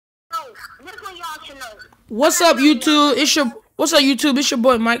This one y'all should know. What's up, YouTube? What's up, YouTube? It's your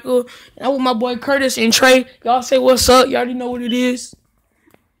boy Michael. And I'm with my boy Curtis and Trey. Y'all say what's up. You already know what it is.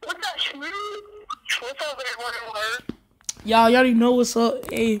 What's up, Shmoo? What's up, everyone? Y'all already know what's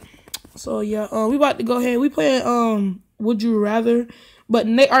up. Hey, so yeah, we about to go ahead. We playing Would You Rather, but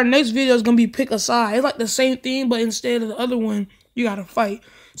our next video is gonna be pick a side. It's like the same thing, but instead of the other one, you gotta fight.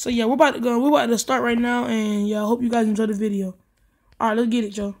 So yeah, we're about to start right now, and yeah, I hope you guys enjoy the video. All right, let's get it,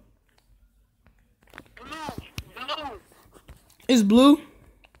 Joe. Blue. It's blue.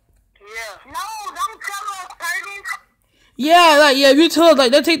 Yeah. No, don't tell us, Curtis. Yeah, like if you tell us,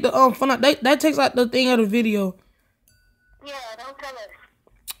 like they take the fun out, that takes like the thing out of the video. Yeah, don't tell us.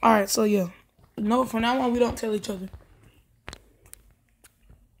 All right, so yeah, no, from now on we don't tell each other.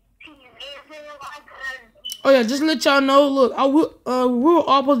 Oh yeah, just to let y'all know. Look, we were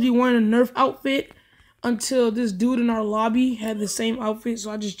all supposed to be wearing a Nerf outfit until this dude in our lobby had the same outfit,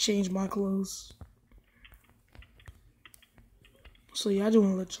 so I just changed my clothes. So yeah, I just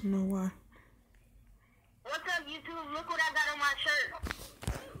want to let you know why. What's up, YouTube? Look what I got on my shirt.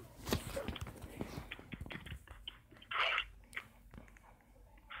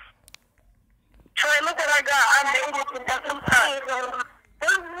 Trey, look what I got. I made it with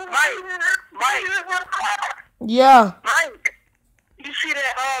Mike. Yeah. Mike. You see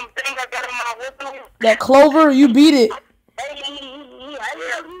that thing I got on my whip? That clover, you beat it.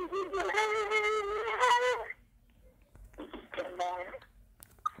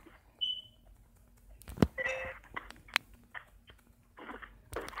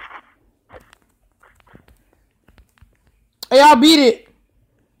 Hey, y'all beat it.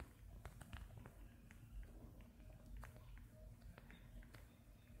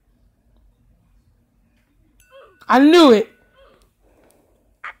 I knew it.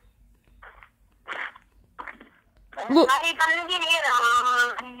 Look.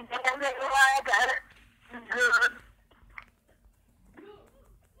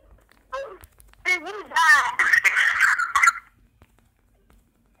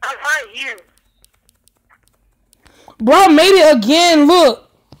 I'm right here. Bro, I made it again.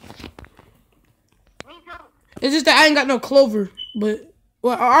 Look. It's just that I ain't got no clover. But,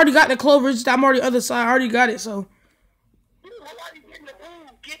 well, I already got the clover. It's just that I'm already other side. I already got it, so. Get in the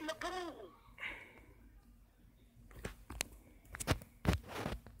pool. Get in the pool.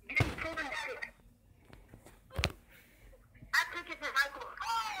 Get in the pool. I took it to Michael.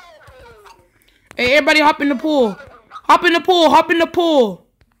 Oh. Hey, everybody hop in the pool. Hop in the pool. Hop in the pool.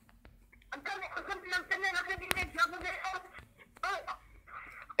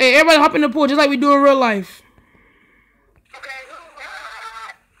 Hey, everybody hop in the pool just like we do in real life. Okay.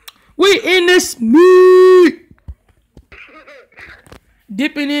 We in this meat.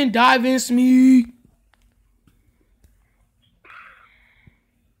 Dipping in, diving, smee.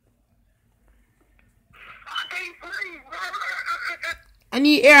 I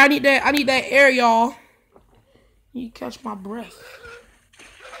need air. I need that air, y'all. I need to catch my breath.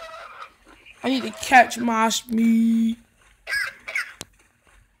 I need to catch my smee.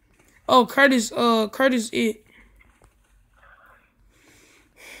 Oh, Curtis it.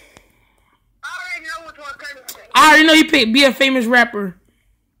 I already know which one Curtis is. I already know you picked be a famous rapper.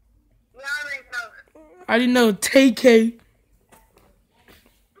 Yeah, I already know. I already know TK.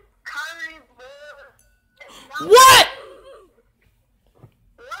 What?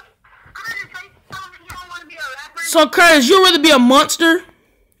 So, Curtis, you'd rather be a monster?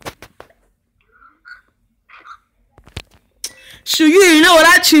 Shoot, you didn't know what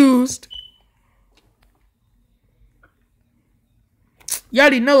I choose. You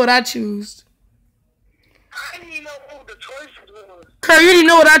already know what I choose. I didn't even know who the choices was. Kurt, you already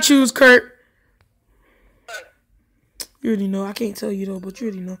know what I choose, Kurt. You already know. I can't tell you, though, but you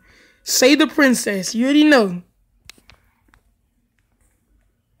already know. Say the princess. You already know.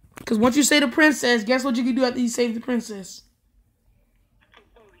 Because once you say the princess, guess what you can do after you save the princess?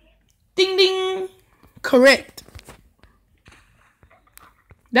 Ding, ding. Correct.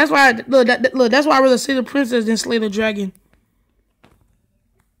 That's why, look, that's why I rather say the princess than slay the dragon.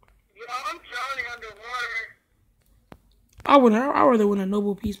 Yeah, I'm drowning underwater. I rather win a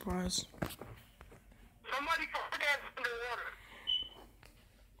Nobel Peace Prize. Somebody put that underwater.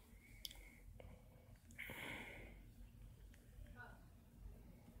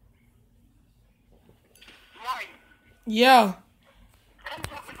 Mike. Yeah. Come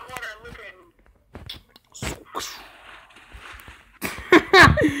jump in the water and look at me.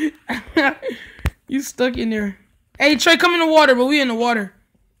 You stuck in there. Hey, Trey, come in the water, but we in the water.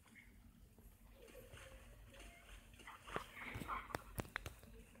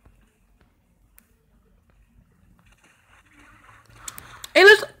 Hey,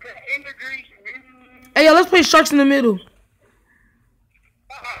 let's. In the Hey, yo, let's play sharks in the middle.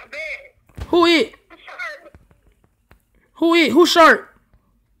 Who it? Who it? Who shark?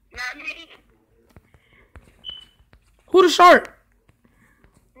 Not me. Who the shark?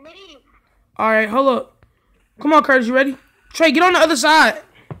 Me. All right, hold up. Come on, Curtis, you ready? Trey, get on the other side.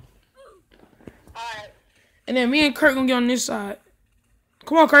 Alright. And then me and Kurt gonna get on this side.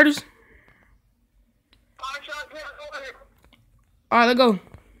 Come on, Curtis. All right, let's go.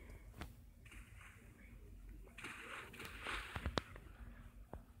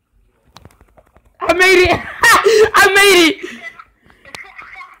 I made it. I made it.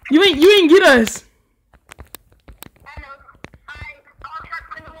 You ain't get us. I know. All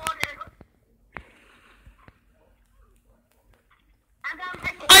sharks in the water.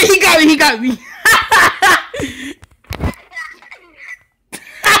 Oh, he got me. He got me.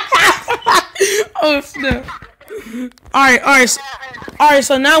 Oh snap! All right.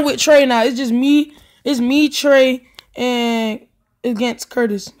 So now with Trey, now it's just me. It's me, Trey, and against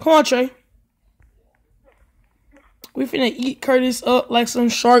Curtis. Come on, Trey. We finna eat Curtis up like some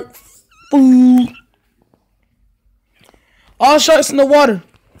shark food. All sharks in the water.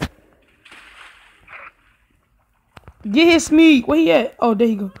 Get his meat. Where he at? Oh, there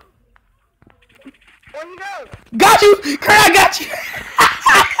you go. Where you go? Got you, Kurt. I got you.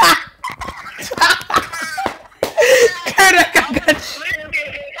 Kurt, I got you.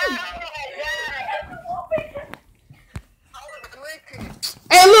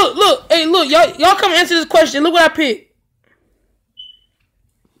 Hey, look. Hey, look. Y'all come answer this question. Look what I picked.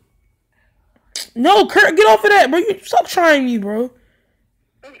 No, Kurt, get off of that, bro. You stop trying me, bro.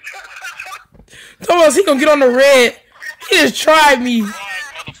 Thomas, he gonna get on the red. He just tried me.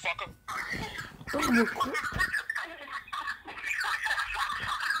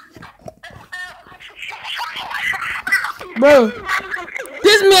 Bro,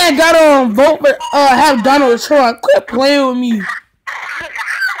 this man got on vote for have Donald Trump. Quit playing with me.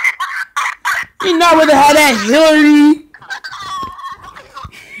 You not rather have that Hillary.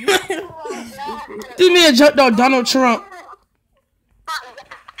 This man jumped on Donald Trump.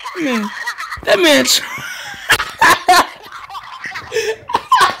 Man, that man.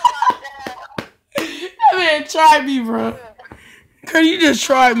 That man tried me, bro. Kurt, you just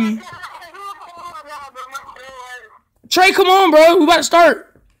tried me. Trey, come on, bro. We about to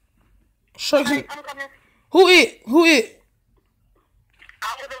start. Who it? I was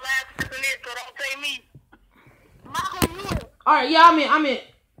the last person in, so don't say me. All right, yeah, I'm in.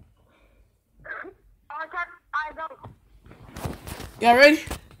 I go. Y'all ready?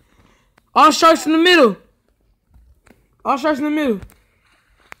 All sharks in the middle. All sharks in the middle.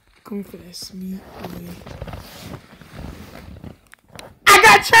 Come for that sweet boy. I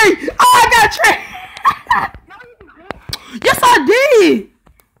got Trey. Oh, I got Trey. Yes, I did.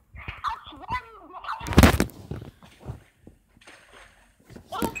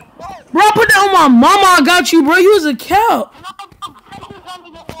 Bro, I put that on my mama. I got you, bro. You was a cow.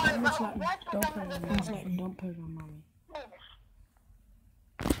 Don't put it on mommy.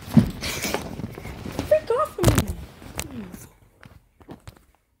 Freak off of me.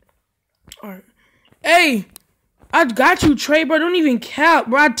 Alright. Hey, I got you, Trey, bro. Don't even cap,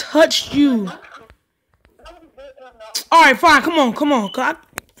 bro. I touched you. Alright, fine. Come on. Cause I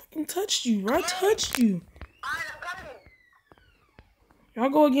fucking touched you, bro. I touched you. Y'all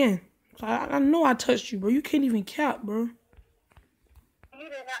go again. I know I touched you, bro. You can't even cap, bro.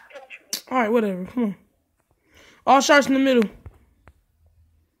 Alright, whatever. Come on. All sharks in the middle.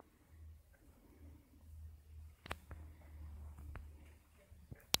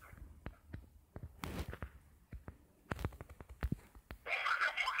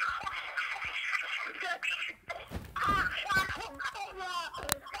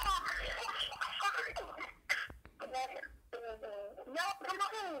 No, come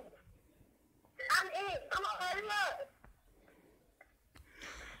on. I'm in. Come on, hurry up.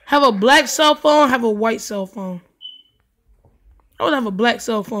 Have a black cell phone, have a white cell phone. I would have a black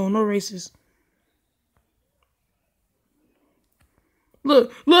cell phone, no racist.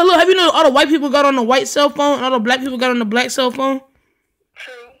 Look. Have you know all the white people got on the white cell phone and all the black people got on the black cell phone?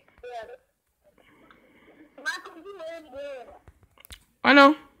 True. Yeah. Michael, you really good. I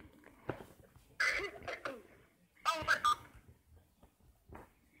know. Oh my God.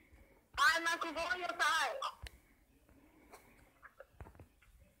 I'm Michael, go on your side.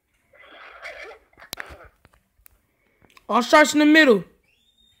 All sharks in the middle.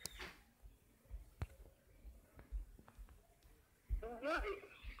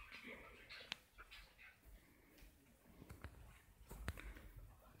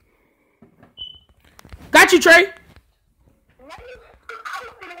 Got you, Trey.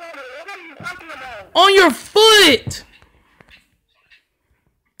 talking about? On your foot.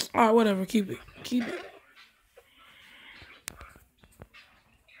 Alright, whatever. Keep it. Keep it.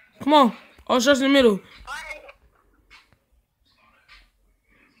 Come on. All shots in the middle. Alright.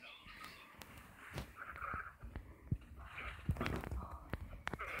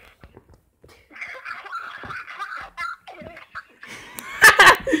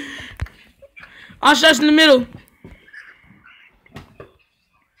 All shots in the middle.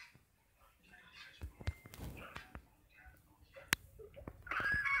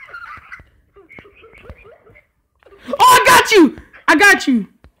 Oh, I got you. I got you.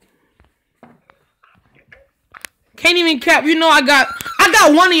 Can't even cap. You know I got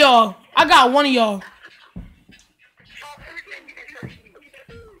one of y'all. I got one of y'all.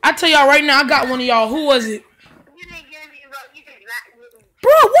 I tell y'all right now, I got one of y'all. Who was it? You didn't get me, bro. You did not get me.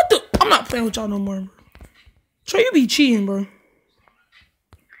 Bro, what the? I'm not playing with y'all no more. Trey, you be cheating, bro.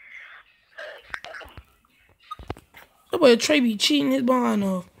 That boy Trey be cheating his behind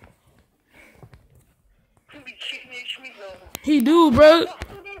off. You be cheating and sweet, though. He do, bro.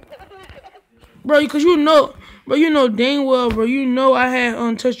 Bro, because you know dang well, bro. You know I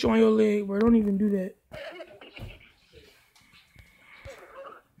had touched you on your leg, bro. Don't even do that.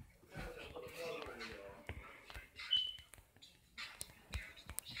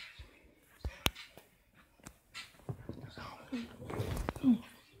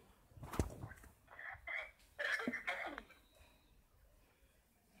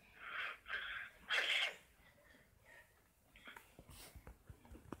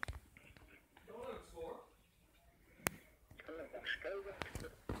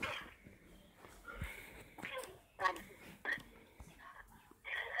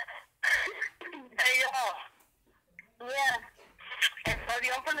 Hey, y'all. Yeah. Hey, buddy,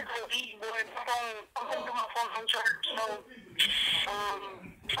 I'm gonna go eat, boy. I'm gonna do my phone on charge, so,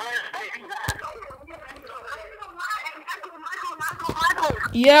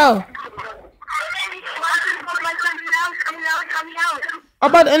 Yeah. I'm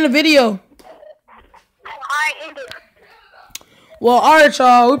about to end the video. Well, alright,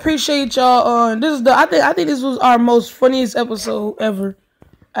 y'all. We appreciate y'all. This is I think this was our most funniest episode ever.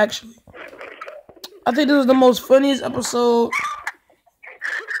 Actually, I think this was the most funniest episode.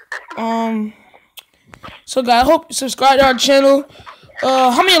 So guys, I hope you subscribe to our channel.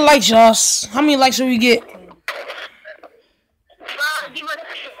 How many likes, y'all? How many likes should we get?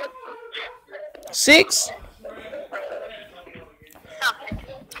 6.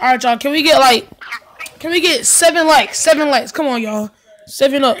 Alright, y'all. Can we get 7 likes? 7 likes. Come on, y'all.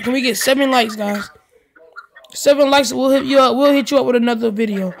 7 up. Can we get 7 likes, guys? 7 likes. We'll hit you up. We'll hit you up with another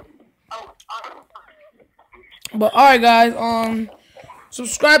video. But alright, guys.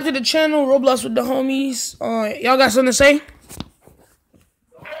 Subscribe to the channel. Roblox with the homies. Y'all got something to say?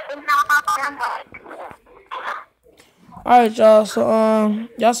 Alright, y'all. So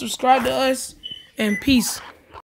y'all subscribe to us and peace.